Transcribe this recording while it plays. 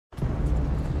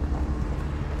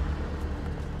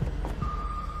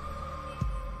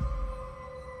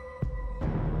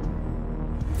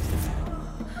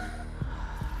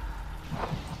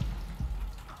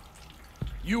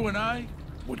You and I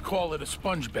would call it a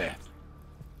sponge bath.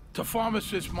 To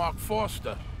pharmacist Mark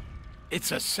Foster,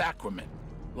 it's a sacrament,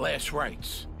 last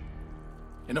rites.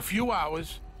 In a few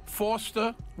hours,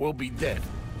 Foster will be dead.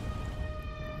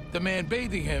 The man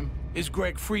bathing him is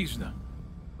Greg Friesner.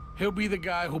 He'll be the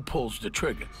guy who pulls the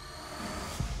trigger.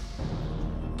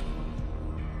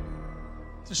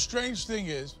 The strange thing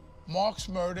is, Mark's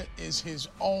murder is his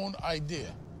own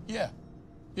idea. Yeah,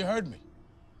 you heard me.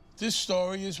 This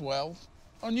story is, well,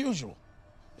 unusual.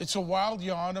 It's a wild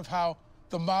yarn of how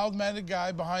the mild-mannered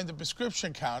guy behind the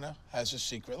prescription counter has a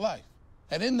secret life.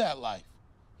 And in that life,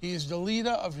 he is the leader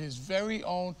of his very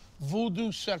own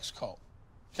voodoo sex cult.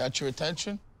 Got your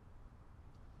attention?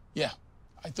 Yeah,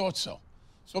 I thought so.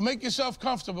 So make yourself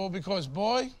comfortable because,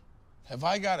 boy, have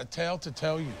I got a tale to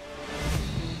tell you.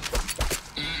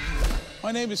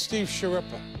 My name is Steve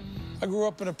Schirripa. I grew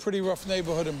up in a pretty rough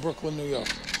neighborhood in Brooklyn, New York.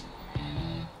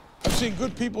 I've seen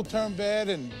good people turn bad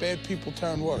and bad people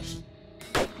turn worse.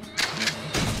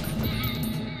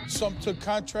 Some took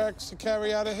contracts to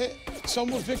carry out a hit.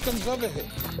 Some were victims of a hit.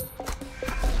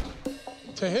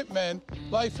 To hitmen,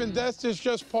 life and death is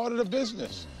just part of the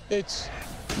business. It's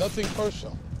nothing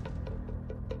personal.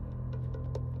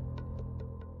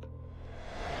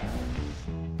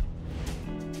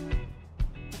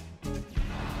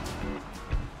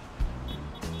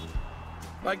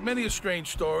 Like many a strange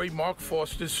story, Mark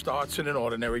Foster starts in an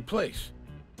ordinary place.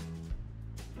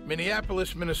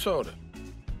 Minneapolis, Minnesota.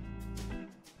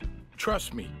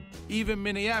 Trust me, even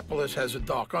Minneapolis has a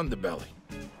dark underbelly.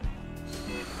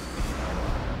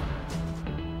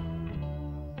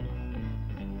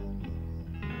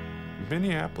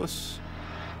 Minneapolis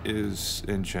is,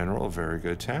 in general, a very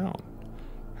good town.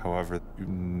 However, you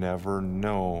never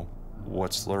know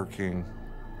what's lurking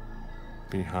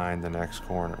behind the next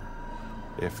corner.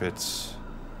 If it's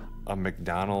a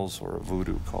McDonald's or a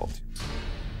voodoo cult.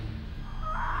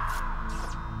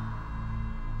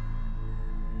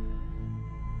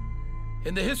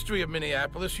 In the history of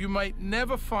Minneapolis, you might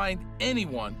never find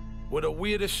anyone with a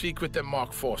weirder secret than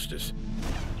Mark Foster's.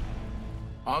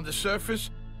 On the surface,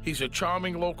 he's a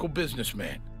charming local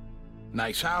businessman.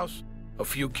 Nice house, a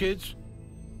few kids.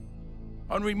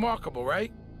 Unremarkable,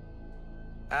 right?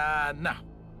 Nah.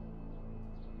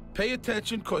 Pay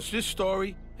attention, because this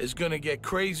story is gonna get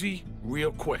crazy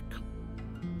real quick.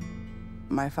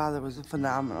 My father was a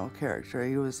phenomenal character.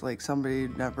 He was like somebody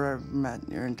you'd never met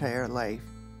in your entire life.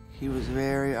 He was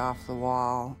very off the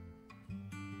wall.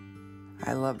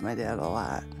 I loved my dad a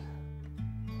lot.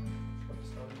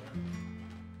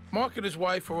 Mark and his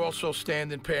wife are also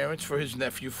stand-in parents for his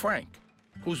nephew, Frank,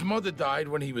 whose mother died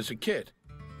when he was a kid.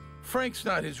 Frank's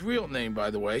not his real name, by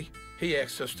the way. He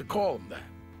asked us to call him that.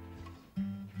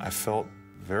 I felt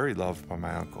very loved by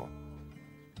my uncle.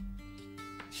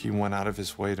 He went out of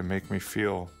his way to make me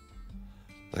feel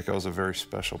like I was a very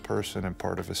special person and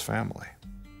part of his family.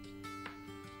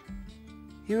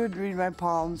 He would read my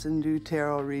palms and do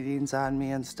tarot readings on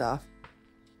me and stuff.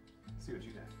 See what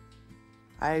you did.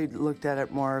 I looked at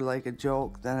it more like a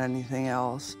joke than anything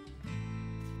else. I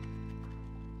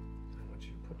want you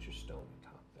to put your stone on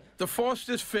top there. The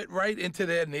Fosters fit right into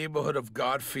their neighborhood of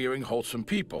God-fearing, wholesome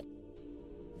people.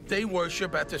 They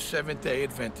worship at the Seventh-day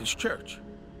Adventist Church.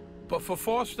 But for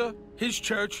Foster, his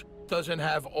church doesn't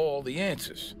have all the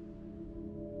answers.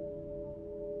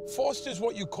 Foster's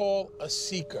what you call a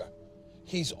seeker.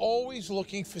 He's always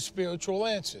looking for spiritual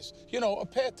answers. You know, a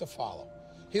path to follow.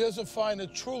 He doesn't find a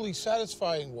truly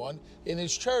satisfying one in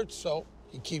his church, so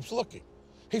he keeps looking.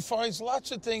 He finds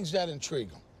lots of things that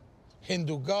intrigue him.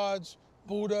 Hindu gods,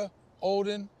 Buddha,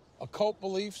 Odin, occult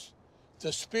beliefs.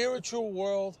 The spiritual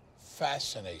world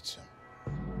fascinates him.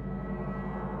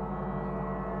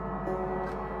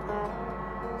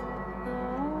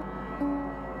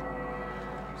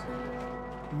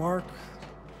 Mark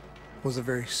was a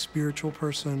very spiritual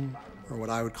person, or what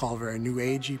I would call a very new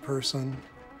agey person.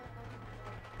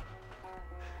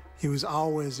 He was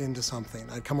always into something.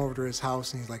 I'd come over to his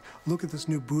house and he's like, look at this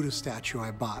new Buddha statue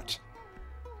I bought.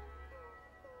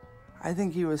 I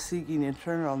think he was seeking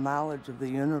eternal knowledge of the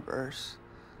universe.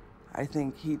 I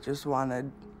think he just wanted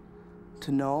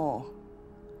to know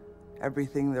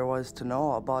everything there was to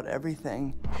know about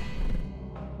everything.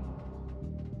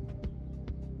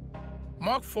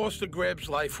 Mark Foster grabs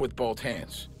life with both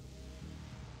hands.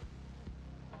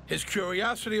 His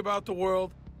curiosity about the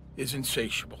world is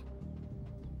insatiable.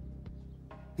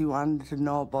 He wanted to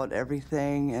know about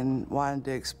everything and wanted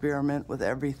to experiment with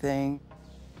everything.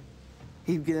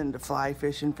 He'd get into fly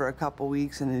fishing for a couple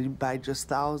weeks and he'd buy just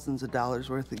thousands of dollars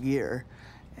worth of gear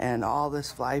and all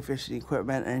this fly fishing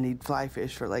equipment, and he'd fly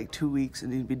fish for like 2 weeks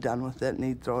and he'd be done with it and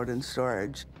he'd throw it in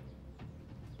storage.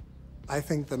 I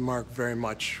think that Mark very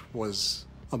much was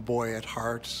a boy at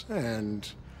heart, and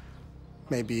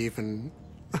maybe even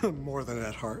more than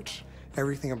at heart.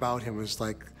 Everything about him was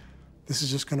like, this is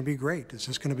just going to be great. It's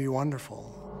just going to be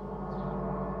wonderful.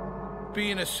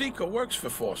 Being a seeker works for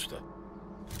Foster.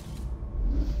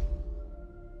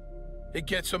 It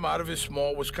gets him out of his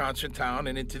small Wisconsin town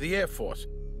and into the Air Force.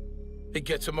 It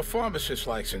gets him a pharmacist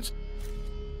license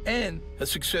and a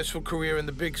successful career in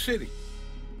the big city.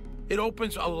 It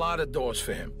opens a lot of doors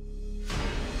for him.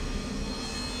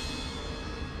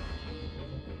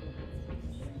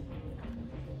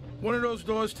 One of those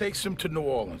doors takes him to New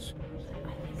Orleans.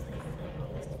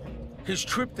 His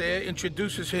trip there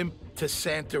introduces him to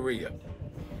Santoria.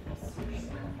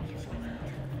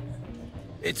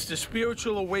 It's the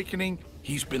spiritual awakening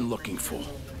he's been looking for.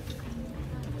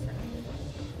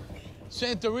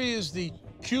 Santoria is the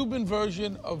Cuban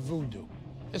version of Voodoo.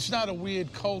 It's not a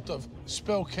weird cult of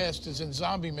spellcasters and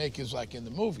zombie makers like in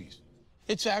the movies.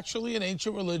 It's actually an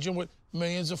ancient religion with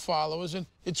millions of followers, and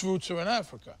its roots are in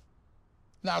Africa.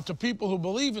 Now, to people who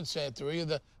believe in Santoria,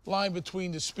 the line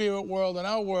between the spirit world and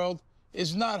our world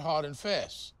is not hard and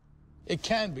fast. It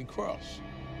can be crossed.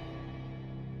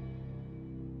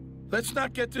 Let's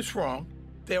not get this wrong.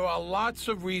 There are lots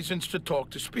of reasons to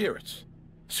talk to spirits.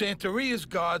 Santoria's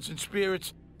gods and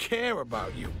spirits care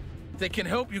about you. They can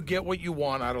help you get what you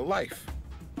want out of life.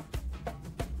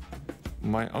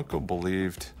 My uncle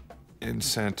believed in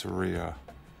Santoria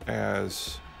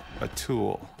as a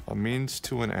tool, a means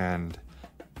to an end.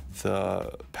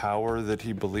 The power that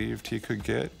he believed he could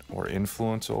get or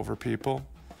influence over people,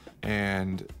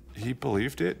 and he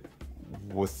believed it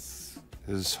with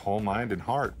his whole mind and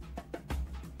heart.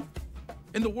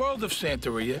 In the world of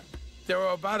Santoria, there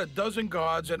are about a dozen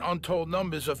gods and untold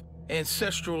numbers of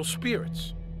ancestral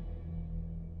spirits.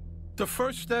 The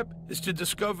first step is to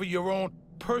discover your own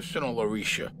personal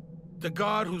Orisha, the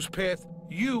god whose path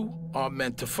you are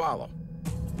meant to follow.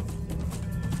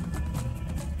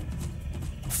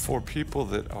 For people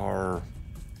that are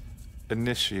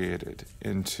initiated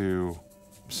into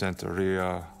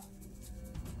Santoria,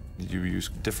 you use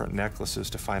different necklaces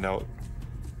to find out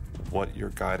what your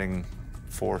guiding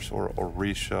force or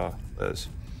Orisha is.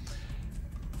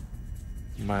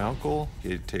 My uncle,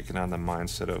 he had taken on the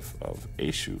mindset of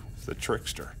Eshu, the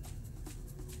trickster.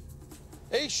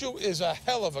 Eshu is a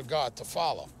hell of a god to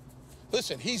follow.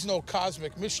 Listen, he's no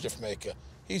cosmic mischief maker.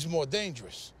 He's more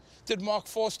dangerous. Did Mark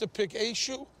Foster pick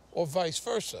Eshu or vice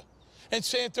versa? In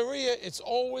Santoria, it's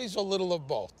always a little of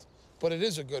both, but it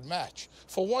is a good match.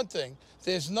 For one thing,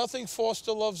 there's nothing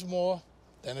Foster loves more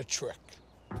than a trick.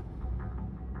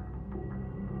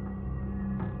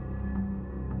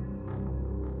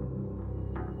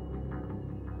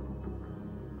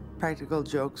 Practical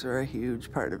jokes are a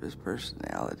huge part of his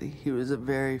personality. He was a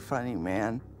very funny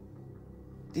man.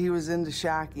 He was into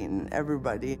shocking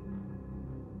everybody.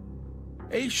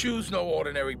 Eshu's no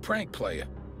ordinary prank player.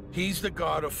 He's the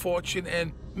god of fortune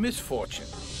and misfortune.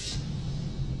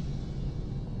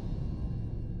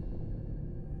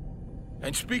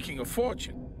 And speaking of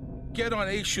fortune, get on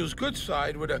Eshu's good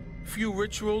side with a few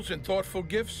rituals and thoughtful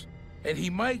gifts, and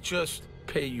he might just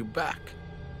pay you back.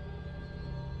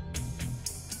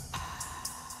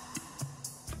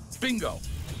 Bingo.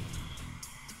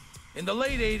 In the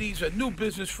late 80s, a new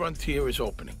business frontier is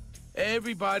opening.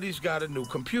 Everybody's got a new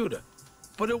computer,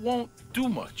 but it won't do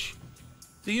much.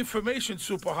 The information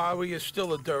superhighway is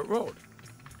still a dirt road.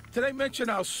 Did I mention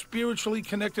how spiritually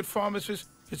connected Pharmacist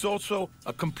is also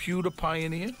a computer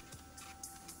pioneer?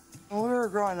 When we were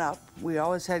growing up, we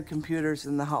always had computers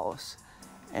in the house,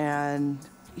 and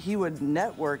he would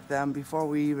network them before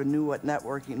we even knew what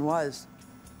networking was.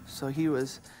 So he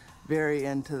was very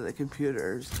into the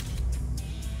computers.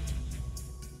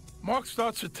 Mark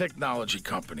starts a technology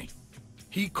company.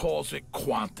 He calls it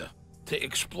Quanta, to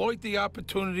exploit the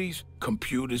opportunities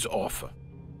computers offer.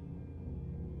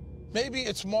 Maybe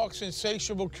it's Mark's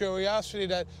insatiable curiosity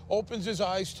that opens his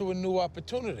eyes to a new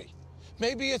opportunity.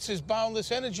 Maybe it's his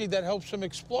boundless energy that helps him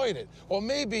exploit it. Or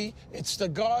maybe it's the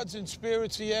gods and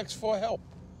spirits he asks for help.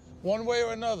 One way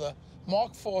or another,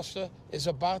 Mark Foster is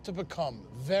about to become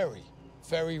very,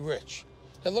 very rich.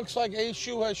 It looks like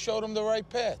Eshu has showed him the right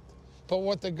path. But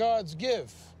what the gods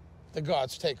give, the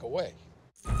gods take away.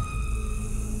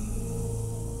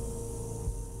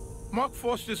 Mark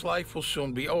Foster's life will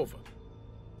soon be over.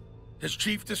 His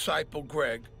chief disciple,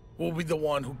 Greg, will be the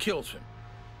one who kills him.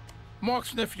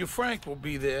 Mark's nephew, Frank, will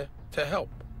be there to help.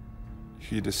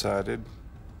 He decided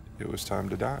it was time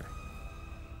to die.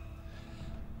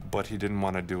 But he didn't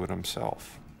want to do it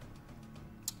himself.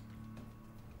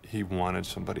 He wanted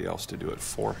somebody else to do it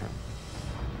for him.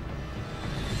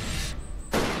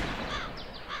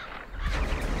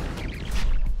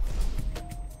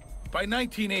 By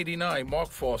 1989,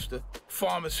 Mark Foster,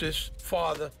 pharmacist,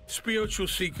 father, spiritual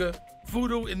seeker,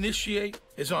 Voodoo initiate,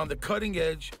 is on the cutting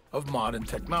edge of modern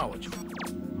technology.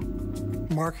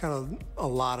 Mark had a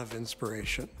lot of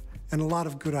inspiration and a lot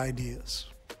of good ideas.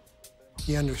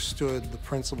 He understood the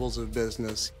principles of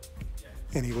business,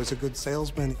 and he was a good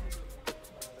salesman.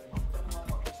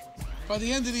 By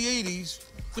the end of the 80s,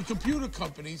 the computer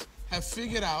companies have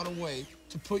figured out a way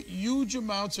to put huge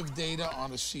amounts of data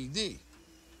on a CD.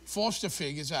 Foster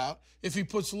figures out if he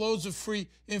puts loads of free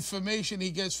information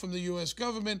he gets from the US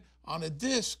government on a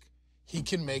disk, he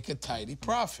can make a tidy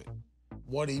profit.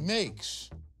 What he makes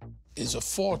is a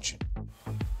fortune.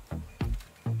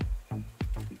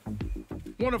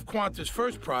 One of Quanta's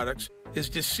first products is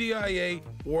the CIA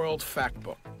World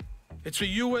Factbook. It's a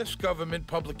US government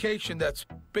publication that's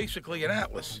basically an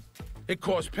atlas. It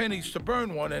costs pennies to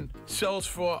burn one and sells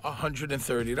for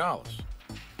 $130.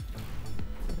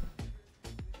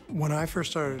 When I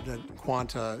first started at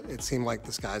Quanta, it seemed like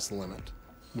the sky's the limit.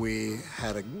 We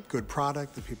had a good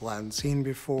product that people hadn't seen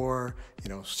before,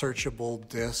 searchable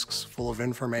disks full of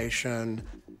information.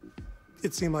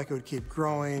 It seemed like it would keep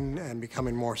growing and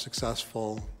becoming more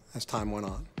successful as time went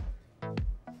on.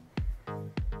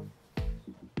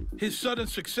 His sudden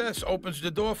success opens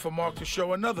the door for Mark to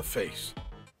show another face,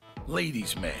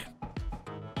 ladies' man.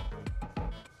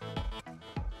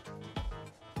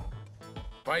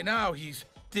 By now, he's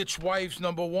ditched wives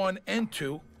number 1 and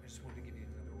 2.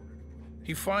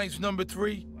 He finds number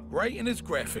 3 right in his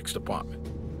graphics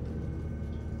department.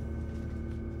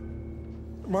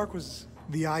 Mark was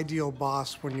the ideal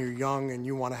boss when you're young and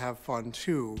you want to have fun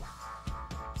too.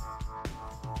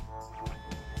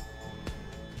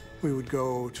 We would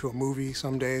go to a movie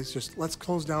some days, just let's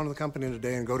close down the company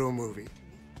today and go to a movie.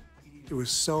 It was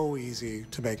so easy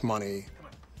to make money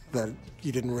that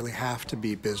you didn't really have to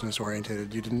be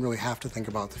business-oriented. You didn't really have to think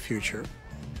about the future.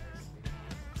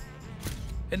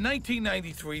 In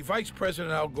 1993, Vice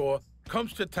President Al Gore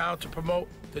comes to town to promote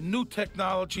the new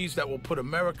technologies that will put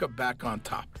America back on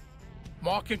top.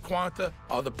 Mark and Quanta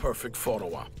are the perfect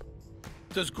photo op.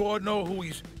 Does Gore know who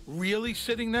he's really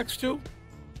sitting next to?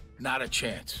 Not a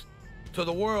chance. To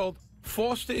the world,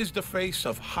 Foster is the face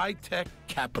of high-tech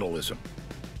capitalism.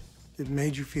 It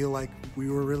made you feel like we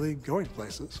were really going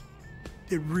places.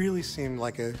 It really seemed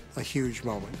like a huge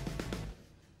moment.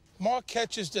 Mark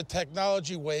catches the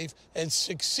technology wave and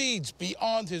succeeds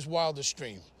beyond his wildest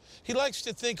dream. He likes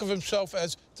to think of himself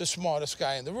as the smartest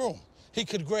guy in the room. He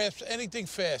could grasp anything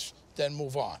fast, then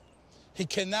move on. He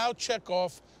can now check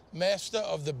off master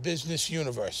of the business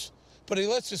universe, but he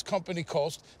lets his company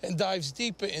coast and dives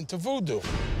deeper into voodoo.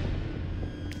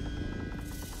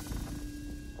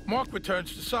 Mark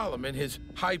returns to Solomon, his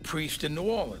high priest in New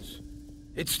Orleans.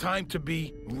 It's time to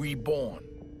be reborn.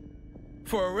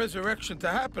 For a resurrection to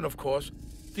happen, of course,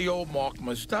 the old Mark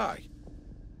must die.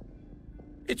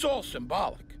 It's all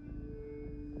symbolic.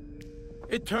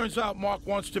 It turns out Mark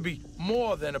wants to be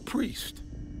more than a priest.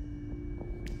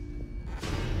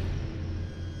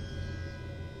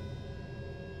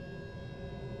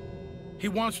 He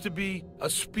wants to be a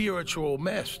spiritual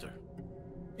master.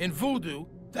 In voodoo,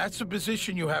 that's a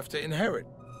position you have to inherit.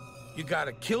 You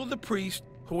gotta kill the priest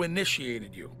who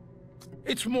initiated you.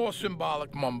 It's more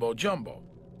symbolic mumbo-jumbo.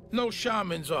 No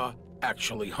shamans are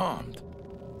actually harmed.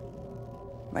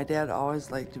 My dad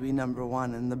always liked to be number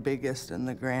 1 and the biggest and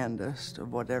the grandest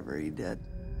of whatever he did.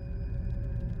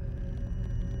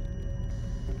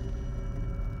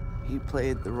 He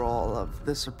played the role of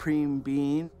the supreme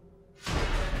being.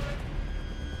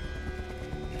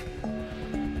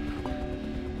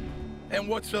 And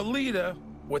what's a leader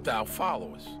without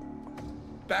followers?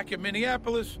 Back in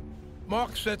Minneapolis,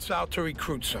 Mark sets out to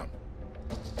recruit some.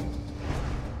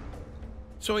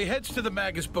 So he heads to the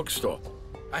Magus bookstore,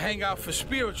 a hangout for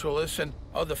spiritualists and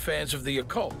other fans of the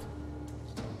occult.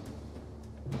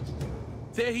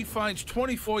 There he finds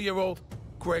 24-year-old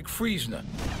Greg Friesner,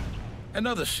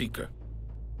 another seeker.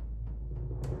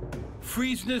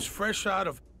 Friesner's fresh out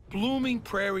of Blooming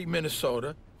Prairie,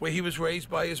 Minnesota, where he was raised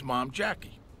by his mom,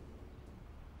 Jackie.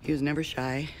 He was never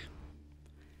shy,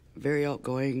 very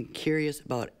outgoing, curious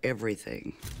about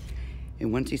everything.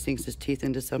 And once he sinks his teeth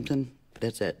into something,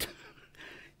 that's it.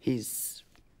 He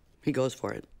goes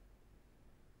for it.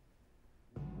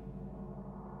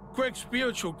 Greg's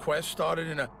spiritual quest started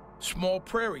in a small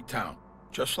prairie town,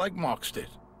 just like Mark's did.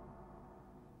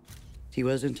 He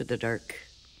was into the dark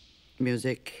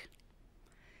music,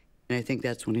 and I think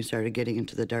that's when he started getting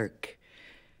into the dark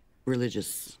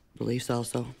religious beliefs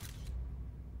also.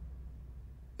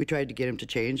 We tried to get him to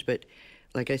change, but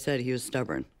like I said, he was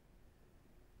stubborn.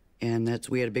 And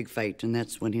we had a big fight, and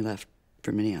that's when he left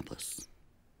for Minneapolis.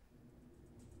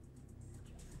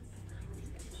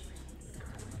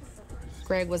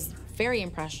 Greg was very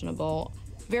impressionable,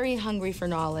 very hungry for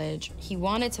knowledge. He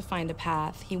wanted to find a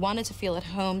path. He wanted to feel at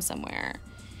home somewhere.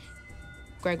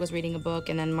 Greg was reading a book,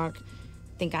 and then Mark,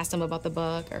 I think, asked him about the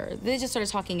book, or they just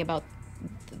started talking about,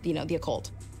 you know, the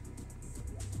occult.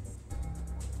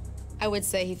 I would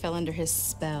say he fell under his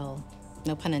spell,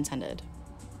 no pun intended.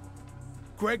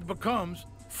 Greg becomes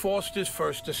Foster's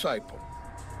first disciple.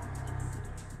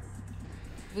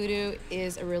 Voodoo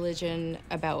is a religion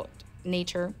about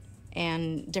nature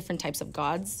and different types of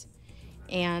gods,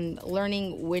 and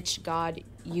learning which god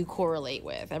you correlate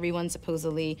with. Everyone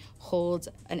supposedly holds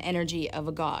an energy of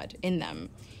a god in them,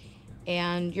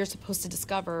 and you're supposed to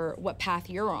discover what path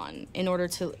you're on in order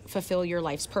to fulfill your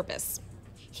life's purpose.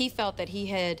 He felt that he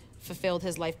had fulfilled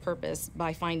his life purpose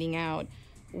by finding out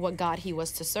what god he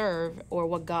was to serve, or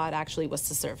what god actually was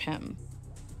to serve him.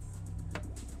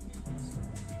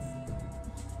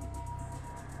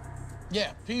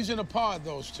 Yeah, peas in a pod,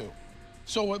 those two.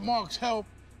 So with Mark's help,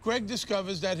 Greg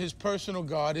discovers that his personal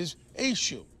god is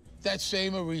Eshu, that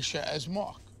same Orisha as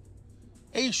Mark.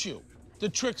 Eshu, the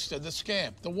trickster, the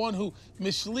scamp, the one who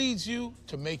misleads you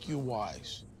to make you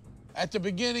wise. At the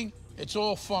beginning, it's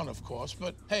all fun, of course,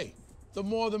 but hey, the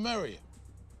more the merrier.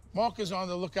 Mark is on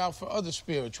the lookout for other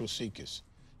spiritual seekers.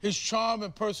 His charm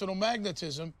and personal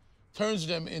magnetism turns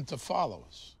them into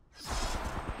followers.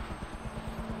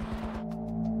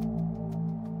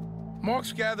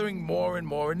 Mark's gathering more and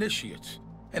more initiates,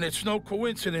 and it's no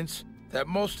coincidence that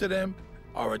most of them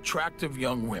are attractive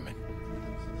young women.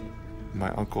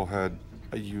 My uncle had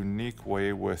a unique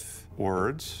way with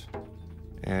words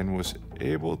and was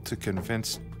able to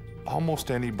convince almost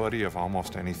anybody of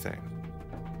almost anything.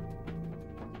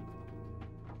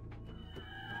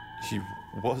 He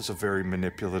was a very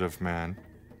manipulative man.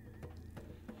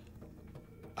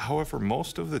 However,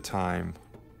 most of the time,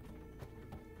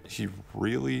 he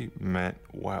really meant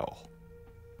well.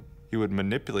 He would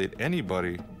manipulate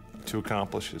anybody to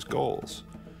accomplish his goals.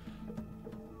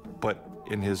 But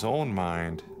in his own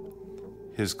mind,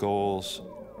 his goals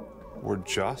were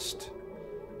just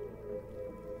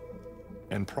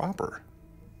and proper.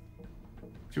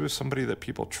 He was somebody that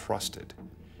people trusted.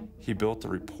 He built a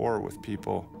rapport with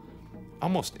people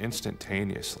almost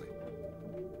instantaneously.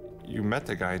 You met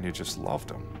the guy and you just loved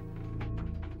him.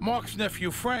 Mark's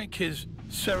nephew Frank, his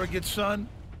surrogate son,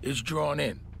 is drawn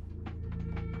in.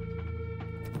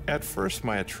 At first,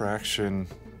 my attraction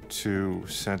to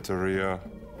Santoria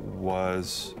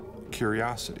was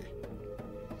curiosity.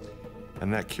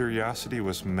 And that curiosity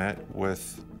was met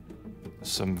with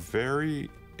some very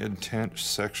intense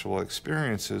sexual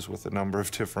experiences with a number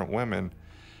of different women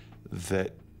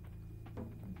that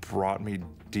brought me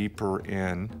deeper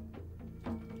in.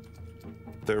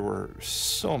 There were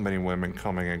so many women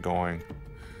coming and going,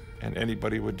 and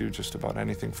anybody would do just about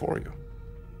anything for you.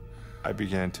 I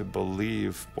began to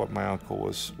believe what my uncle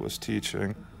was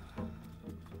teaching.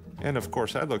 And of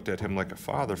course, I looked at him like a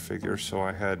father figure, so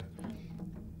I had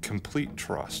complete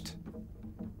trust.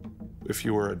 If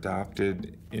you were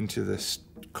adopted into this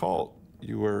cult,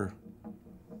 you were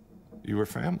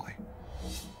family.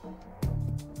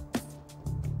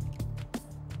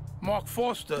 Mark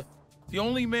Foster, the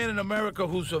only man in America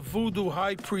who's a voodoo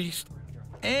high priest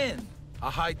and a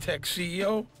high-tech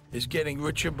CEO, is getting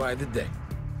richer by the day.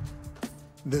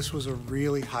 This was a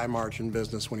really high-margin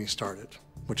business when he started,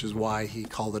 which is why he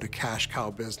called it a cash cow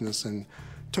business and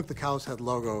took the cow's head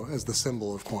logo as the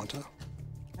symbol of Quanta.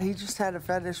 He just had a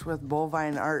fetish with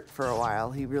bovine art for a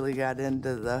while. He really got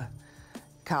into the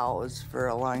cows for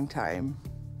a long time.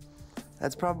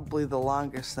 That's probably the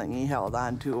longest thing he held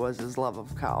on to, was his love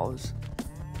of cows.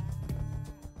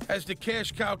 As the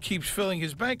cash cow keeps filling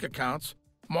his bank accounts,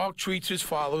 Mark treats his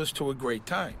followers to a great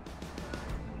time.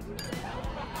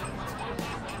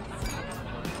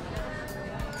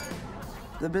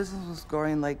 The business was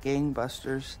going like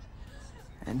gangbusters,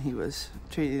 and he was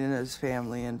treating his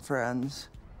family and friends.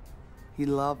 He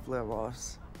loved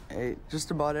limos.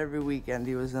 Just about every weekend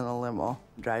he was in a limo,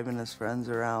 driving his friends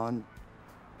around.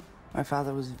 My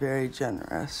father was very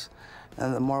generous,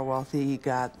 and the more wealthy he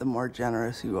got, the more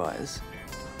generous he was.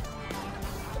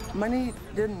 Money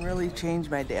didn't really change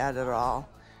my dad at all.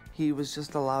 He was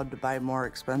just allowed to buy more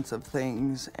expensive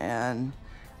things and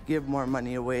give more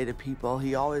money away to people.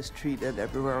 He always treated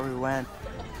everywhere we went.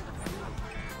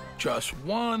 Just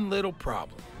one little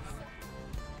problem.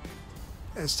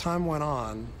 As time went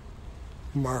on,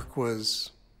 Mark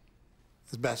was,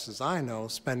 as best as I know,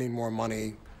 spending more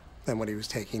money than what he was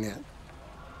taking in.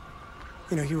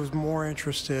 You know, he was more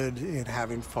interested in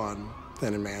having fun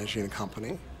than in managing a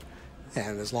company.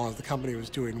 And as long as the company was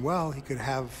doing well, he could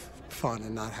have fun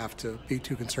and not have to be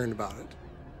too concerned about it.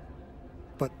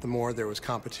 But the more there was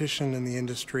competition in the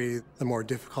industry, the more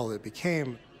difficult it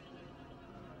became.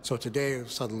 So today,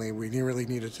 suddenly, we really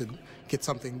needed to get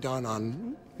something done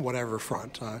on whatever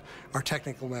front. Our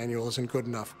technical manual isn't good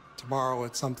enough. Tomorrow,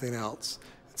 it's something else.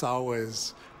 It's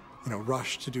always,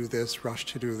 rush to do this, rush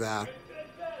to do that.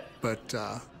 But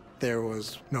there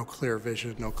was no clear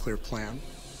vision, no clear plan.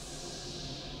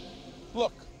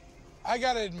 Look, I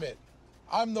gotta admit,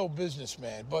 I'm no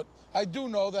businessman, but I do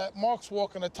know that Mark's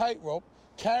walking a tightrope,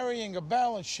 carrying a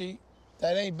balance sheet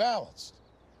that ain't balanced.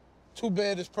 Too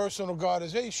bad his personal god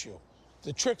is Aishu,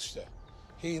 the trickster.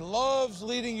 He loves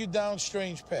leading you down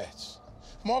strange paths.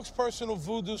 Mark's personal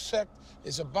voodoo sect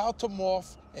is about to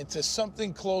morph into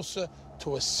something closer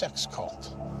to a sex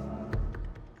cult.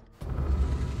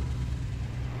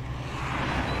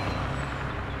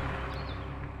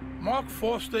 Mark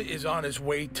Forster is on his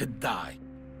way to die.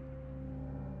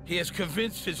 He has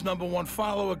convinced his #1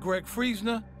 follower, Greg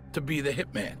Friesner, to be the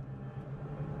hitman.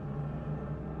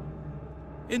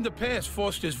 In the past,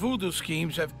 Forster's voodoo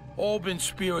schemes have all been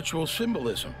spiritual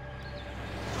symbolism.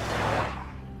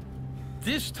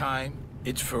 This time,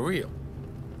 it's for real.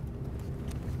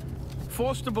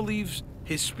 Forster believes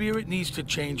his spirit needs to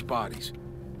change bodies.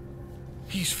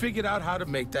 He's figured out how to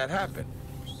make that happen.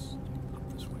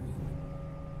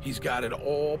 He's got it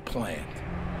all planned.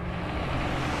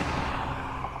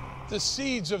 The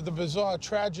seeds of the bizarre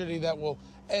tragedy that will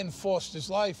end Forster's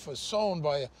life are sown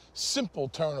by a simple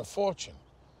turn of fortune.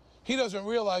 He doesn't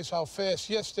realize how fast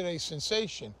yesterday's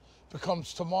sensation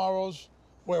becomes tomorrow's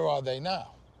 "where are they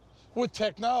now?" With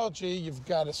technology, you've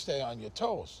got to stay on your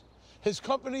toes. His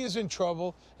company is in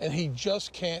trouble, and he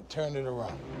just can't turn it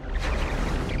around.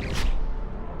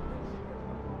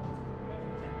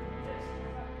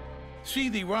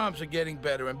 CD-ROMs are getting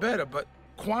better and better, but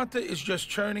Quanta is just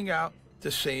churning out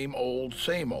the same old,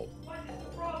 same old.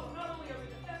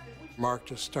 Mark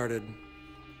just started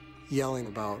yelling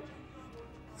about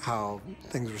how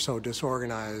things were so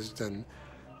disorganized and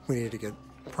we needed to get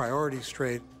priorities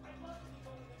straight.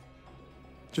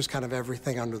 Just kind of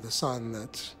everything under the sun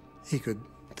that he could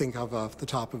think of off the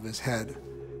top of his head.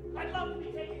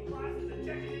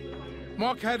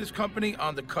 Mark had his company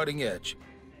on the cutting edge.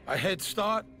 A head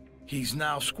start he's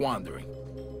now squandering.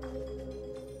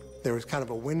 There was kind of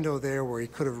a window there where he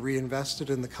could have reinvested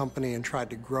in the company and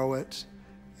tried to grow it,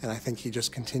 and I think he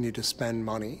just continued to spend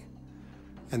money.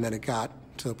 And then it got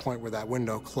to the point where that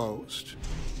window closed.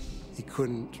 He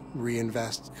couldn't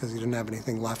reinvest because he didn't have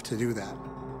anything left to do that.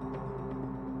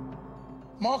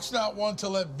 Mark's not one to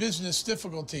let business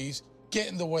difficulties get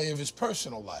in the way of his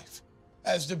personal life.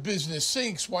 As the business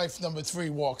sinks, wife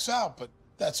 #3 walks out, but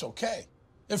that's okay.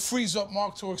 It frees up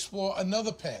Mark to explore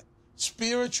another path,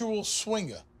 spiritual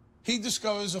swinger. He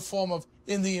discovers a form of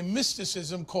Indian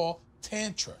mysticism called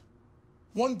Tantra.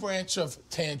 One branch of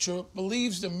Tantra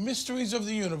believes the mysteries of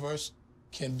the universe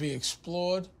can be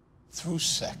explored through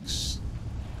sex.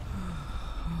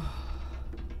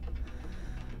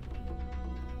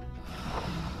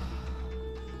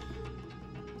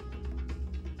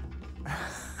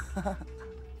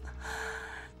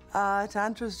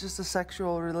 Tantra is just a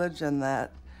sexual religion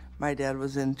that my dad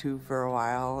was into for a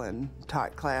while and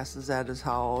taught classes at his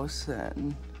house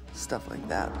and stuff like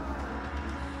that.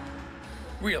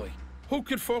 Really, who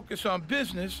could focus on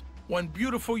business when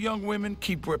beautiful young women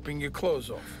keep ripping your clothes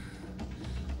off?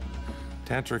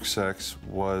 Tantric sex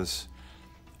was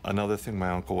another thing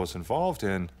my uncle was involved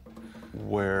in,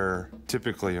 where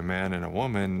typically a man and a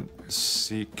woman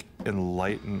seek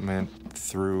enlightenment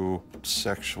through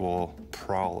sexual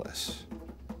prowess.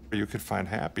 You could find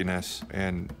happiness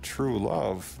and true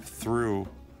love through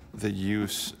the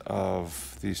use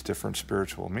of these different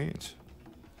spiritual means.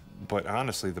 But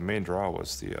honestly, the main draw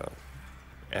was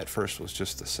at first was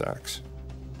just the sex.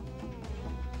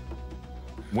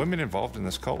 Women involved in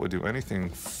this cult would do anything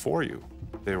for you.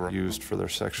 They were used for their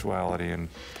sexuality and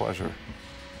pleasure.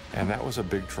 And that was a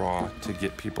big draw to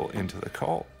get people into the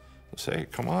cult. Say,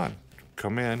 come on,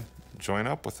 come in, join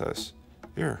up with us.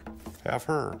 Here, have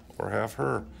her, or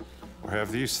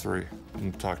have these three,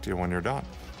 and talk to you when you're done.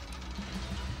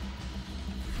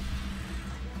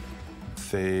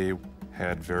 They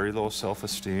had very low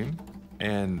self-esteem,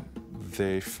 and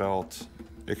they felt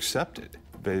accepted.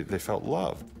 They felt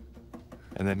loved.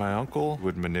 And then my uncle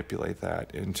would manipulate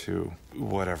that into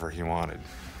whatever he wanted.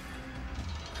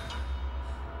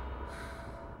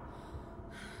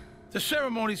 The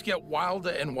ceremonies get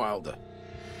wilder and wilder.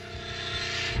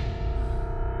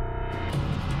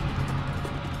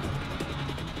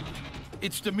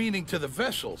 It's demeaning to the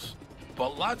vessels,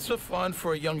 but lots of fun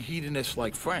for a young hedonist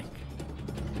like Frank.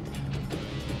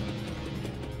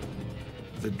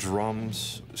 The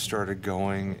drums started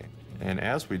going, and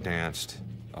as we danced,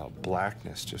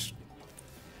 blackness just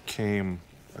came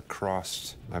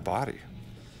across my body.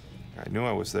 I knew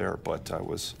I was there, but I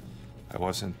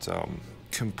wasn't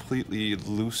completely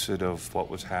lucid of what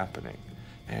was happening.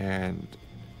 And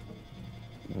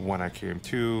when I came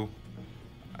to,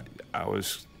 I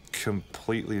was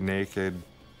completely naked,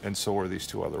 and so were these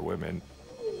two other women.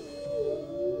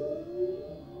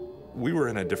 We were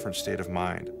in a different state of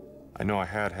mind. I know I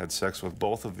had had sex with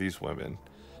both of these women.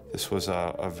 This was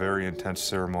a very intense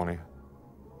ceremony.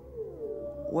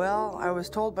 Well, I was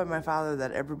told by my father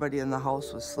that everybody in the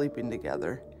house was sleeping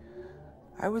together.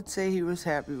 I would say he was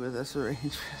happy with this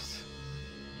arrangement.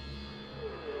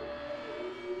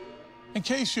 In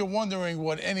case you're wondering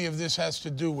what any of this has to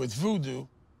do with voodoo,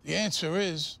 the answer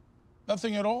is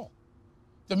nothing at all.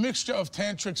 The mixture of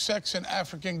tantric sex and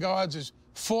African gods is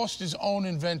Foster's own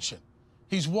invention.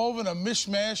 He's woven a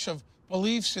mishmash of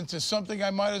beliefs into something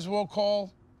I might as well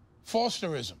call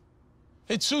Fosterism.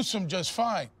 It suits him just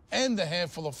fine, and the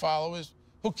handful of followers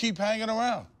who keep hanging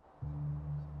around.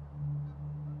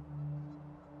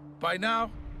 By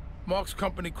now, Mark's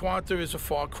company Quanta is a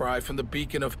far cry from the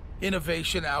beacon of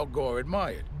innovation Al Gore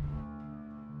admired.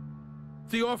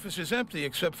 The office is empty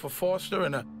except for Foster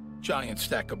and a giant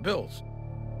stack of bills.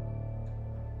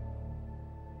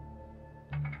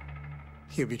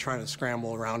 He'd be trying to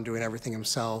scramble around doing everything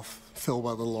himself, fill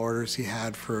what little orders he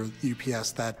had for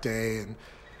UPS that day, and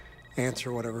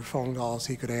answer whatever phone calls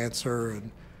he could answer. And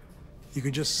you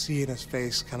could just see in his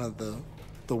face kind of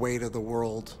the weight of the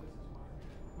world.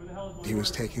 He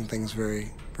was taking things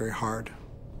very, very hard.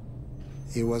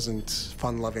 He wasn't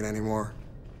fun-loving anymore.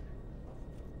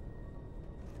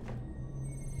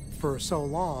 For so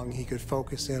long, he could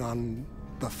focus in on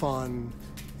the fun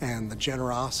and the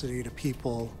generosity to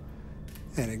people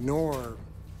and ignore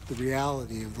the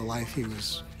reality of the life he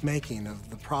was making, of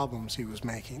the problems he was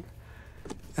making.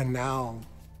 And now,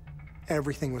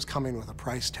 everything was coming with a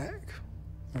price tag.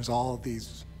 There's all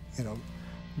these,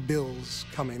 bills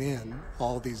coming in,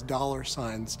 all these dollar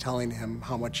signs telling him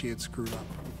how much he had screwed up.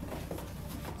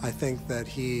 I think that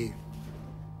he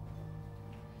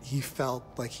felt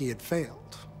like he had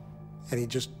failed, and he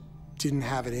just didn't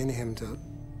have it in him to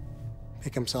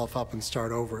pick himself up and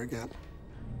start over again.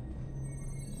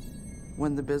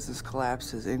 When the business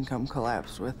collapsed, his income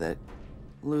collapsed with it.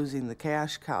 Losing the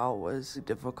cash cow was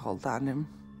difficult on him.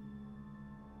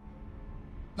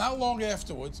 Not long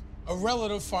afterwards, a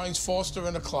relative finds Foster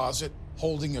in a closet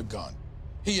holding a gun.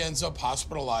 He ends up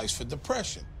hospitalized for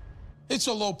depression. It's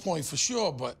a low point for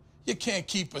sure, but you can't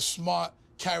keep a smart,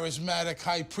 charismatic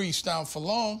high priest down for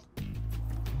long.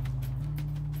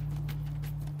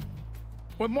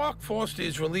 When Mark Foster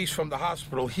is released from the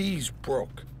hospital, he's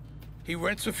broke. He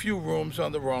rents a few rooms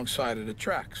on the wrong side of the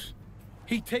tracks.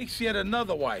 He takes yet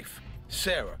another wife,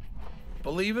 Sarah.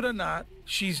 Believe it or not,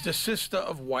 she's the sister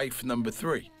of wife number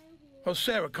 3. Well,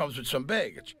 Sarah comes with some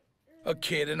baggage, a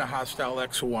kid and a hostile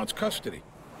ex who wants custody.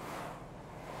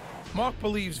 Mark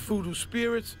believes voodoo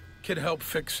spirits can help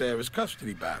fix Sarah's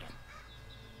custody battle.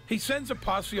 He sends a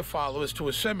posse of followers to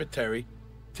a cemetery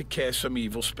to cast some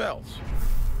evil spells.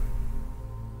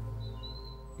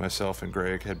 Myself and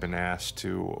Greg had been asked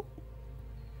to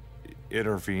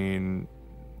intervene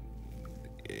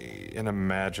in a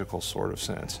magical sort of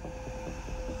sense.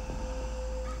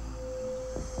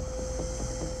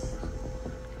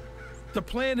 The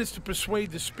plan is to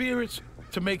persuade the spirits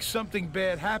to make something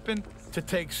bad happen to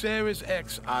take Sarah's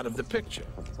ex out of the picture.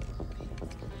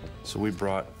 So we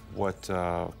brought what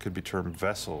could be termed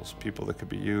vessels, people that could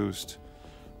be used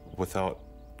without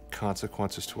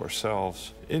consequences to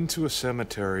ourselves, into a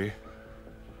cemetery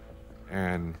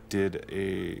and did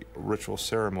a ritual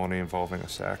ceremony involving a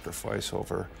sacrifice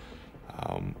over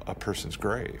a person's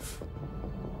grave.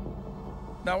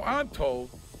 Now, I'm told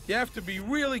you have to be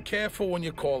really careful when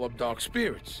you call up dark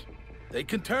spirits. They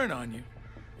can turn on you.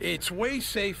 It's way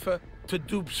safer to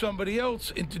dupe somebody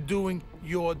else into doing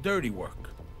your dirty work.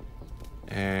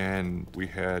 And we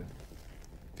had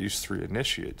these 3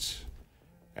 initiates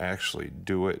actually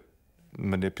do it.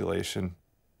 Manipulation.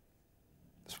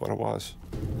 That's what it was.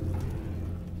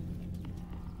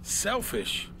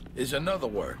 Selfish is another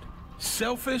word.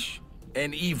 Selfish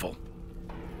and evil.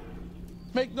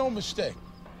 Make no mistake,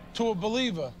 to a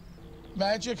believer,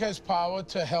 magic has power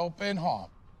to help and harm.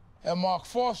 And Mark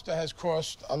Foster has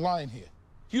crossed a line here,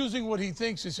 using what he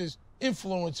thinks is his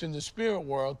influence in the spirit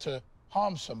world to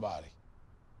harm somebody.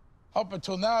 Up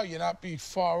until now, you're not be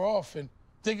far off in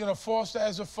thinking of Foster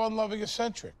as a fun-loving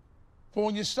eccentric. But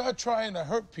when you start trying to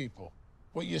hurt people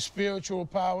with your spiritual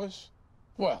powers,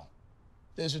 well,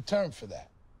 there's a term for that.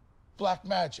 Black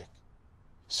magic.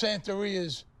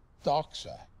 Santoria's dark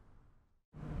side.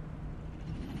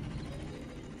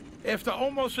 After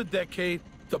almost a decade,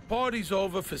 the party's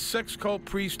over for sex cult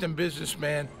priest and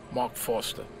businessman Mark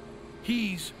Foster.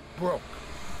 He's broke.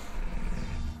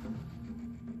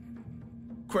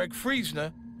 Craig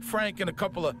Friesner, Frank, and a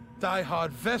couple of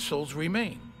die-hard vessels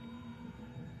remain.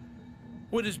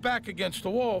 With his back against the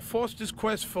wall, Foster's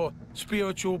quest for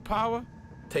spiritual power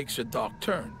takes a dark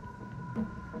turn.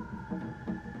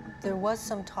 There was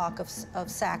some talk of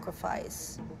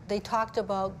sacrifice. They talked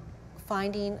about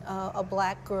finding a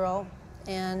black girl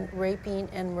and raping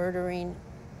and murdering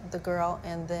the girl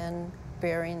and then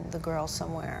burying the girl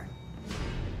somewhere.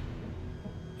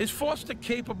 Is Foster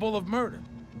capable of murder?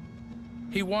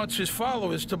 He wants his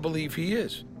followers to believe he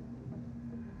is.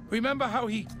 Remember how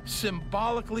he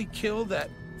symbolically killed that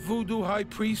voodoo high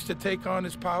priest to take on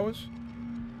his powers?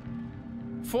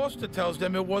 Foster tells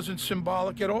them it wasn't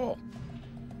symbolic at all.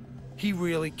 He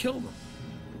really killed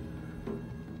him.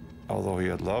 Although he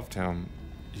had loved him,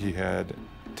 he had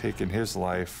taken his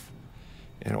life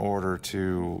in order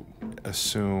to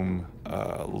assume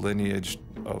a lineage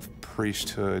of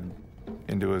priesthood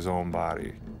into his own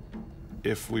body.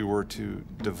 If we were to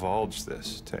divulge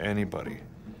this to anybody,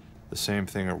 the same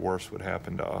thing or worse would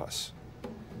happen to us.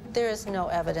 There is no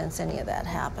evidence any of that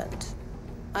happened.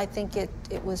 I think it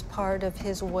was part of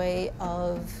his way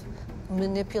of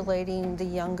manipulating the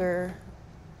younger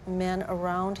men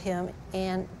around him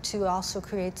and to also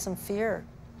create some fear.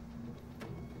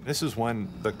 This is when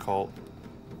the cult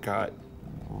got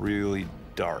really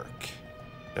dark.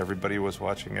 Everybody was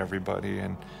watching everybody,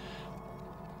 and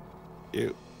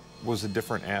it was a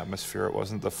different atmosphere. It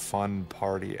wasn't the fun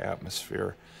party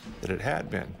atmosphere that it had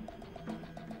been.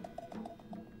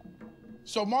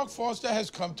 So Mark Foster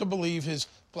has come to believe his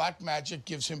black magic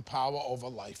gives him power over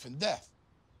life and death.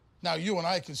 Now, you and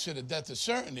I consider death a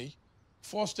certainty.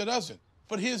 Foster doesn't.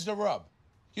 But here's the rub.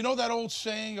 You know that old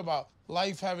saying about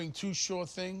life having two sure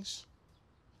things?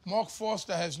 Mark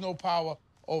Foster has no power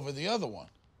over the other one.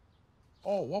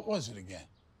 Oh, what was it again?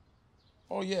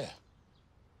 Oh, yeah,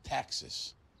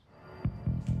 taxes.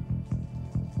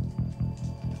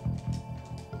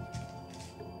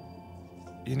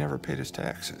 He never paid his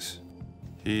taxes.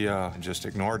 He just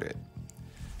ignored it.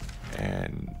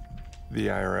 And the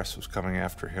IRS was coming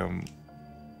after him.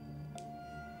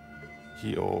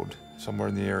 He owed somewhere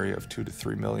in the area of $2 to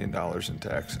 $3 million in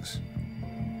taxes.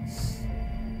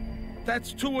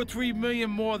 That's $2 or $3 million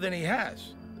more than he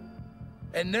has.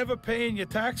 And never paying your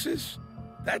taxes?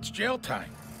 That's jail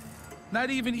time. Not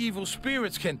even evil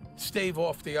spirits can stave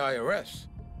off the IRS.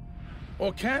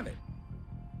 Or can it?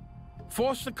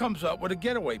 Foster comes up with a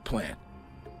getaway plan.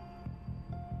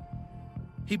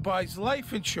 He buys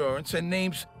life insurance and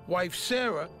names wife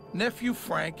Sarah, nephew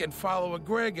Frank, and follower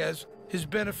Greg as his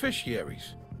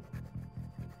beneficiaries.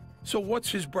 So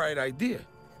what's his bright idea?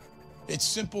 It's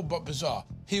simple but bizarre.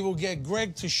 He will get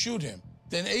Greg to shoot him.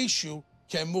 Then Eshu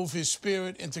can move his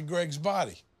spirit into Greg's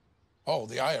body. Oh,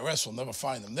 the IRS will never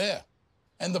find him there.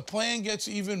 And the plan gets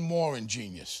even more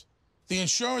ingenious. The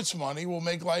insurance money will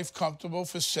make life comfortable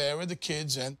for Sarah, the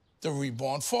kids, and the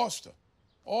reborn Foster.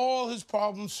 All his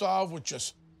problems solved with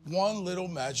just one little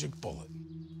magic bullet.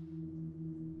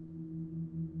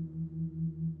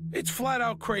 It's flat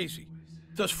out crazy.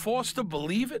 Does Foster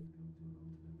believe it?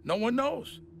 No one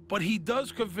knows. But he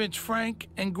does convince Frank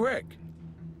and Greg.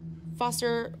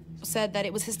 Foster said that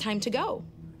it was his time to go.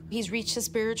 He's reached his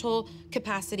spiritual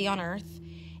capacity on Earth,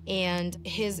 and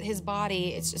his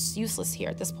body, it's just useless here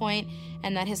at this point,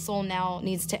 and that his soul now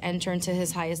needs to enter into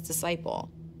his highest disciple.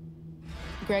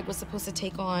 Greg was supposed to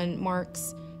take on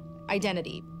Mark's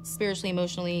identity, spiritually,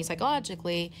 emotionally,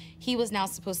 psychologically. He was now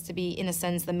supposed to be, in a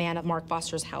sense, the man of Mark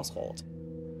Foster's household.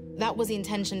 That was the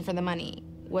intention for the money,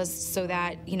 was so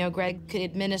that, you know, Greg could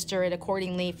administer it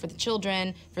accordingly for the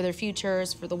children, for their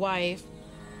futures, for the wife.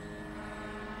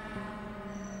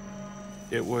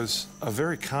 It was a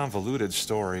very convoluted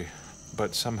story,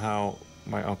 but somehow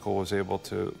my uncle was able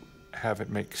to have it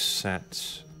make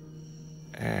sense.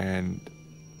 And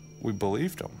we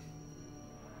believed him.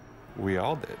 We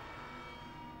all did.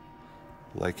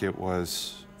 Like it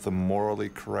was the morally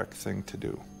correct thing to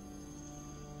do.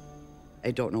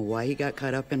 I don't know why he got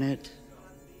caught up in it.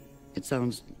 It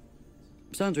sounds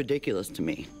ridiculous to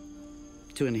me.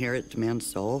 To inherit man's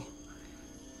soul,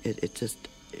 it's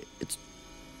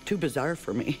too bizarre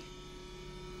for me.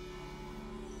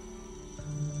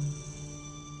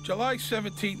 July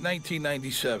 17,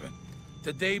 1997,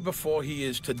 the day before he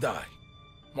is to die.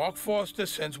 Mark Foster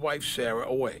sends wife Sarah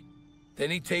away.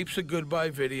 Then he tapes a goodbye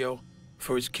video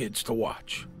for his kids to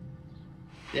watch.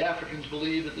 The Africans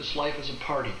believe that this life is a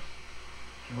party,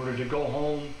 In order to go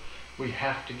home, we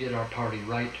have to get our party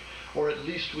right, or at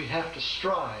least we have to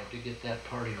strive to get that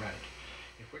party right.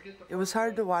 If we get the It was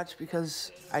hard to watch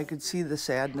because I could see the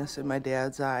sadness in my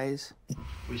dad's eyes.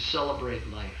 We celebrate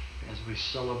life as we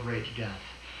celebrate death.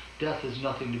 Death is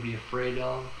nothing to be afraid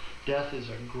of. Death is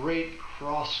a great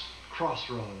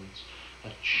crossroads, a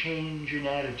change in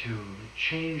attitude, a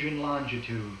change in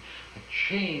longitude, a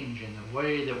change in the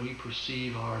way that we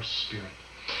perceive our spirit.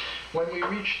 When we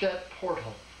reach that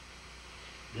portal,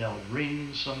 they'll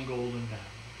ring some golden bells.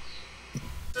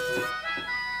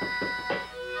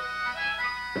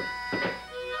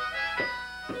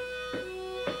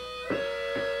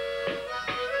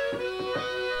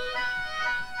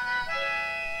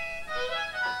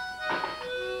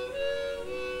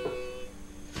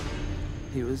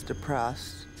 He was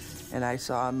depressed, and I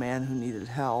saw a man who needed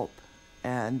help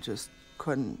and just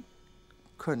couldn't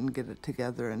get it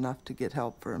together enough to get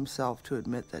help for himself to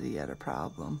admit that he had a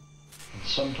problem. And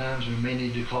sometimes we may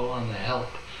need to call on the help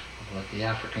of what the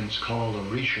Africans call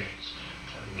orishas,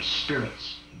 or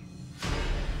spirits.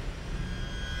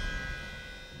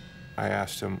 I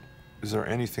asked him, is there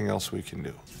anything else we can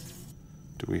do?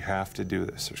 Do we have to do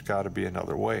this? There's got to be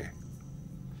another way.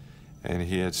 And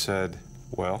he had said,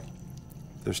 well,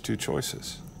 there's two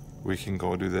choices. We can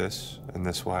go do this, and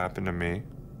this will happen to me,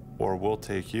 or we'll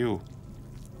take you,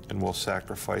 and we'll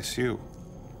sacrifice you,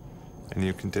 and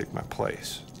you can take my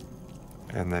place.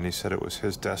 And then he said it was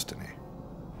his destiny.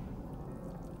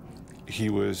 He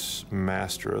was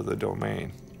master of the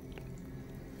domain,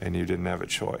 and you didn't have a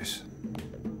choice.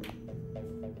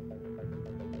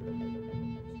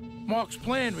 Mark's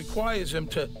plan requires him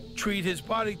to treat his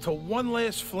body to one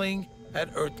last fling at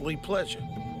earthly pleasure.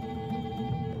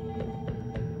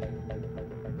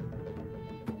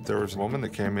 There was a woman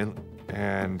that came in,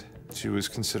 and she was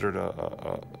considered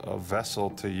a vessel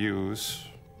to use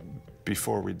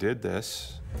before we did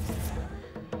this.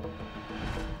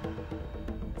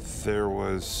 There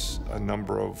was a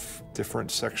number of different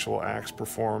sexual acts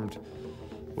performed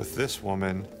with this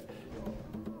woman,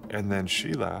 and then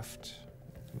she left.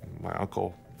 My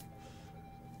uncle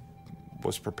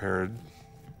was prepared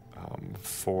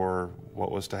for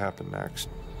what was to happen next.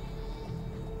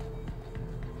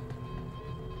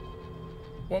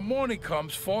 When morning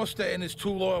comes, Foster and his two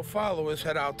loyal followers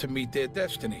head out to meet their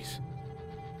destinies.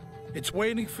 It's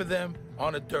waiting for them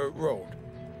on a dirt road,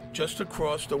 just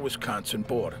across the Wisconsin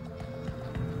border.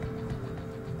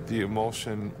 The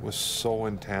emotion was so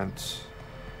intense.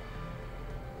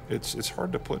 It's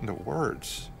hard to put into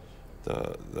words.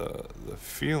 The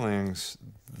feelings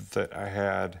that I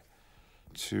had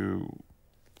to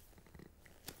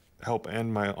help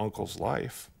end my uncle's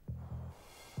life.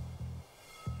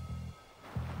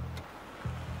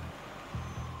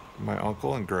 My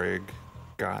uncle and Greg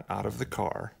got out of the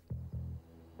car.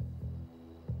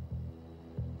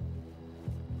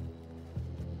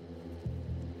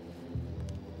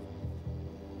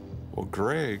 Well,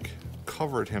 Greg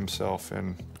covered himself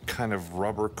in kind of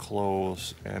rubber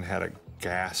clothes and had a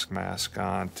gas mask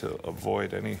on to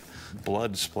avoid any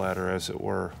blood splatter, as it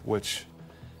were, which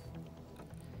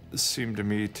seemed to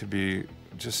me to be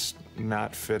just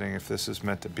not fitting. If this is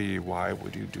meant to be, why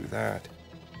would you do that?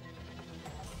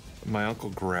 My uncle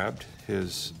grabbed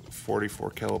his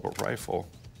 .44 caliber rifle,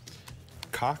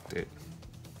 cocked it,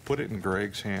 put it in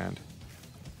Greg's hand,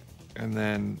 and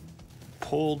then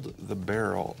pulled the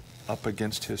barrel up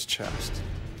against his chest.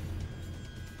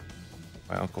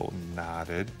 My uncle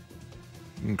nodded,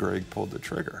 and Greg pulled the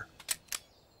trigger.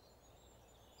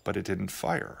 But it didn't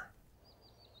fire.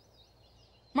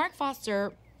 Mark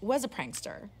Foster was a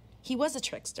prankster. He was a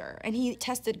trickster, and he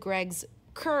tested Greg's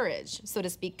courage, so to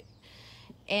speak.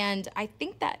 And I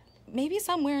think that maybe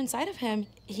somewhere inside of him,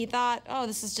 he thought, oh,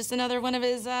 this is just another one of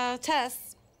his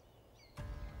tests.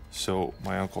 So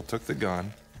my uncle took the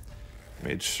gun,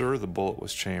 made sure the bullet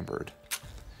was chambered,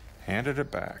 handed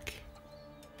it back.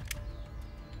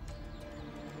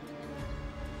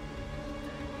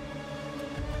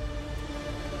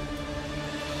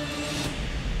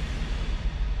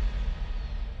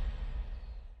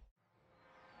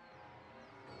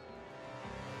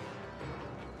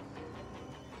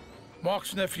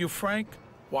 Mark's nephew, Frank,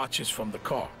 watches from the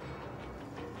car.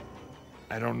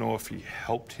 I don't know if he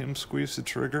helped him squeeze the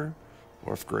trigger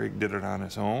or if Greg did it on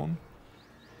his own,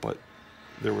 but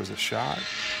there was a shot.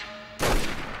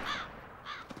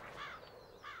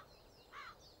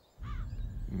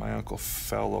 My uncle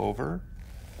fell over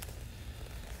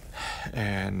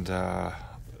and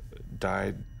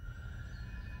died.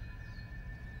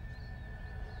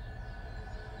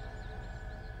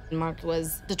 Mark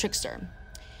was the trickster,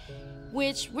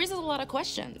 which raises a lot of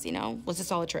questions, you know? Was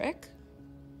this all a trick?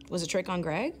 was a trick on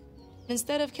Greg.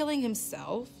 Instead of killing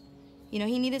himself, you know,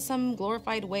 he needed some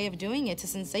glorified way of doing it to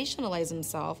sensationalize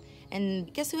himself.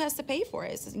 And guess who has to pay for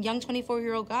it? It's a young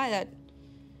 24-year-old guy that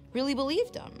really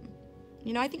believed him.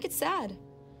 You know, I think it's sad.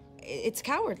 It's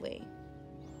cowardly.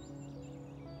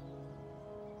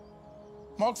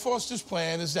 Mark Forster's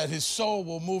plan is that his soul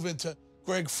will move into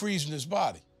Greg Friesner's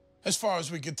body. As far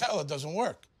as we can tell, it doesn't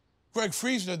work. Greg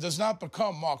Friesner does not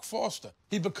become Mark Forster.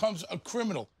 He becomes a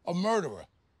criminal, a murderer.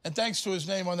 And thanks to his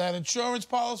name on that insurance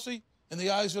policy, in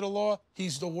the eyes of the law,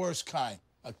 he's the worst kind,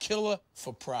 a killer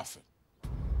for profit.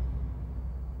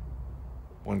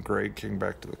 When Greg came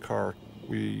back to the car,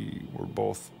 we were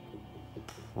both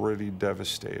pretty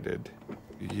devastated.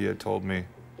 He had told me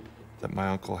that my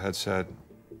uncle had said,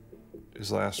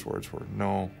 his last words were,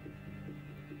 "No,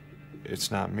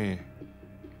 it's not me.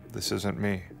 This isn't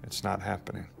me. It's not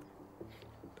happening."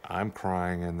 I'm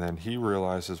crying, and then he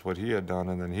realizes what he had done,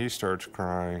 and then he starts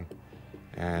crying,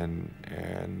 and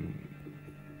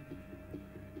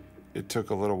it took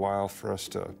a little while for us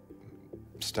to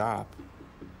stop.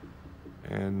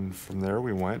 And from there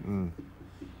we went and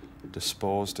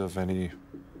disposed of any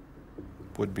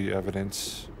would-be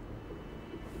evidence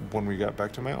when we got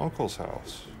back to my uncle's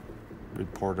house.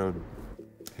 Reported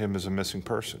him as a missing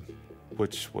person,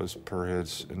 which was per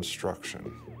his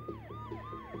instruction.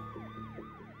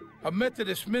 A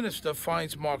Methodist minister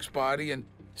finds Mark's body and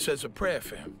says a prayer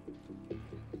for him.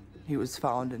 He was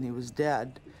found and he was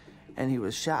dead and he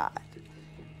was shot.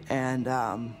 And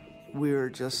we were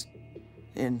just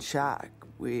in shock.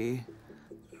 We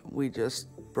just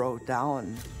broke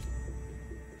down.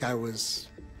 I was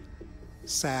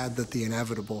sad that the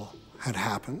inevitable had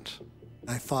happened.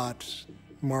 I thought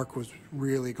Mark was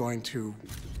really going to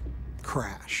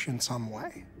crash in some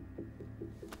way.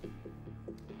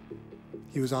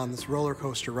 He was on this roller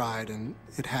coaster ride, and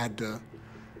it had to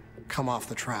come off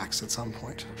the tracks at some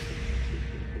point.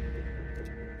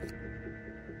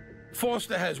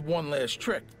 Forster has one last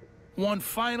trick, one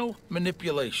final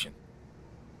manipulation.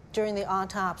 During the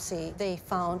autopsy, they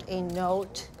found a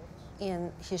note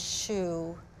in his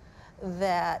shoe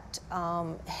that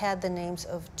had the names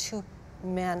of 2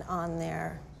 men on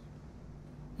there.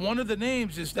 One of the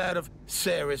names is that of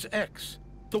Sarah's ex,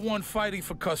 the one fighting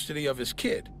for custody of his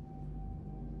kid.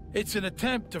 It's an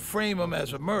attempt to frame him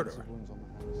as a murderer.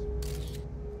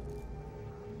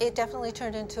 It definitely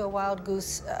turned into a wild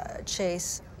goose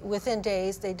chase. Within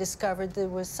days, they discovered there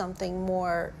was something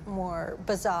more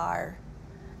bizarre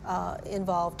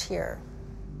involved here.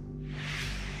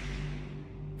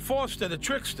 Forster, the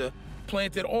trickster,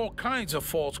 planted all kinds of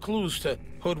false clues to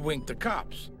hoodwink the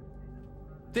cops.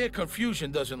 Their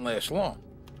confusion doesn't last long.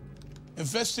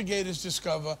 Investigators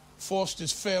discover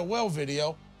Forster's farewell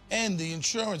video and the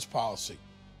insurance policy.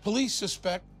 Police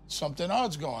suspect something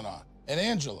odd's going on. And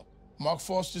Angela, Mark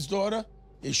Forster's daughter,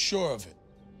 is sure of it.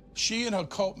 She and her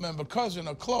cult member cousin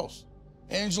are close.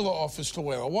 Angela offers to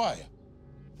wear a wire.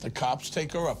 The cops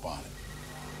take her up on it.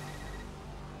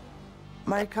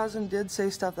 My cousin did say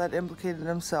stuff that implicated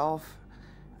himself,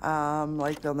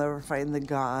 like they'll never find the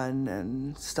gun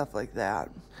and stuff like that,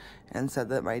 and said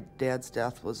that my dad's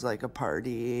death was like a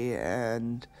party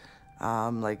and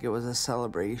like it was a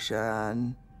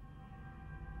celebration.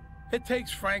 It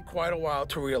takes Frank quite a while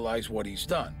to realize what he's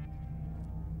done.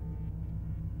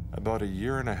 About 1.5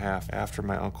 years after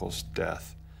my uncle's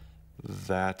death,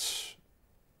 that's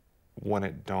when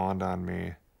it dawned on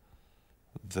me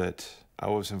that I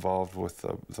was involved with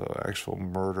the actual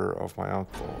murder of my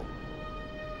uncle.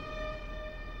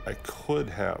 I could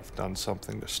have done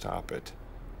something to stop it,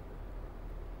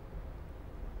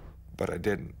 but I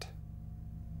didn't.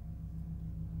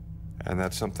 And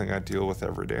that's something I deal with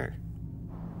every day.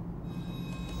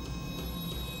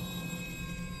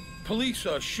 Police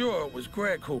are sure it was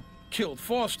Greg who killed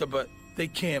Forster, but they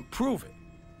can't prove it.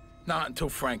 Not until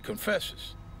Frank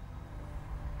confesses.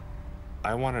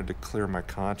 I wanted to clear my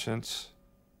conscience,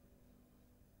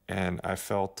 and I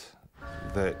felt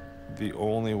that the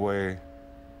only way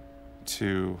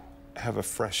to have a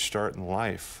fresh start in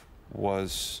life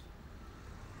was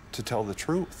to tell the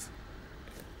truth.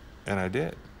 And I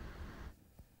did.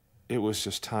 It was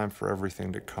just time for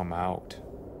everything to come out.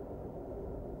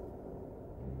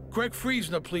 Greg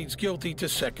Friesner pleads guilty to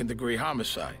second-degree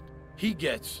homicide. He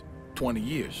gets 20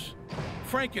 years.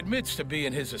 Frank admits to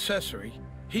being his accessory.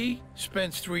 He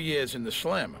spends 3 years in the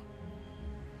slammer.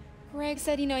 Greg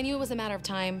said, you know, I knew it was a matter of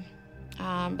time,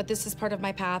 but this is part of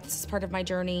my path, this is part of my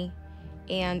journey,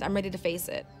 and I'm ready to face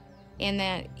it. And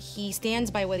that he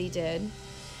stands by what he did.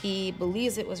 He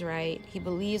believes it was right. He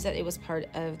believes that it was part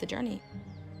of the journey.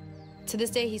 To this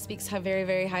day, he speaks very,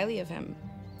 very highly of him.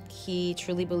 he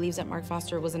truly believes that Mark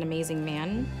Foster was an amazing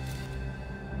man.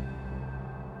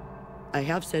 I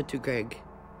have said to Greg,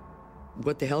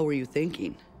 what the hell were you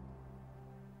thinking?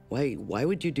 Why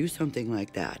would you do something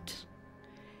like that?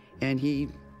 And he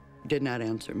did not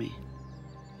answer me.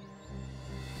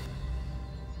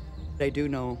 I do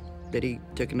know that he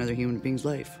took another human being's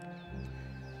life,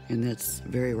 and that's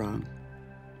very wrong.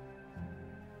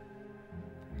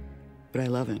 But I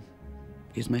love him.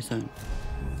 He's my son.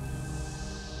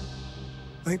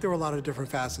 I think there were a lot of different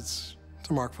facets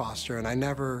to Mark Foster, and I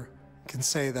never can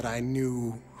say that I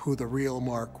knew who the real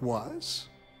Mark was.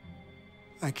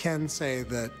 I can say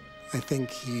that I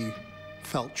think he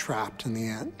felt trapped in the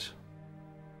end.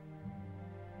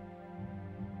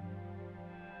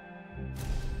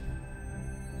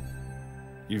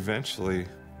 Eventually,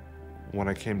 when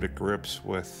I came to grips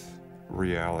with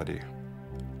reality,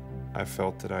 I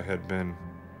felt that I had been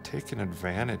taken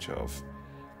advantage of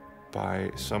by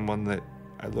someone that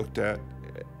I looked at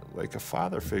like a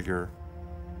father figure.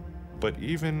 But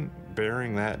even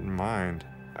bearing that in mind,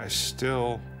 I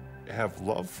still have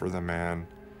love for the man,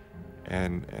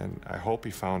 and I hope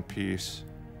he found peace.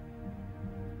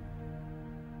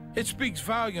 It speaks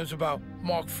volumes about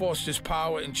Mark Foster's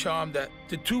power and charm that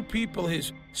the two people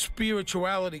his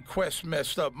spirituality quest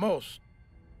messed up most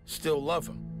still love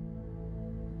him.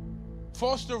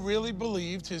 Foster really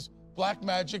believed his black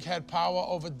magic had power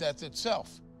over death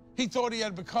itself. He thought he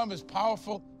had become as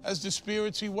powerful as the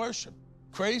spirits he worshipped.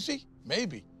 Crazy?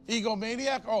 Maybe.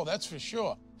 Egomaniac? Oh, that's for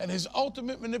sure. And his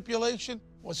ultimate manipulation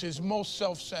was his most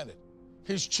self-centered.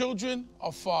 His children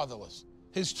are fatherless.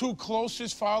 His two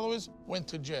closest followers went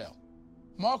to jail.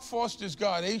 Mark Foster's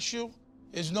god, Eshu,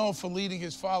 is known for leading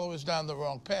his followers down the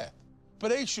wrong path.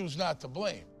 But Eshu's not to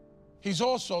blame. He's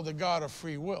also the god of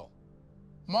free will.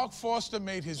 Mark Foster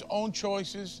made his own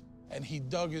choices, and he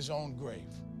dug his own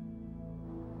grave.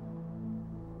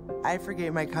 I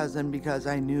forgave my cousin because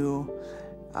I knew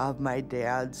of my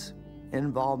dad's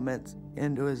involvement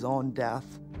into his own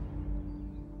death.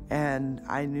 And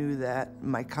I knew that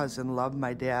my cousin loved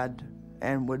my dad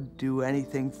and would do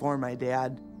anything for my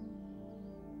dad.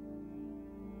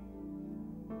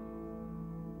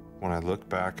 When I look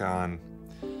back on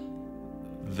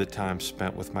the time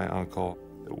spent with my uncle,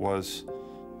 it was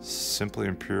simply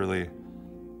and purely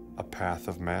a path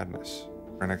of madness.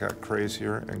 And it got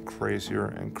crazier and crazier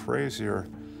and crazier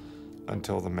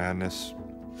until the madness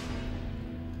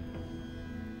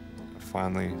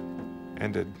finally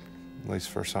ended, at least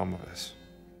for some of us.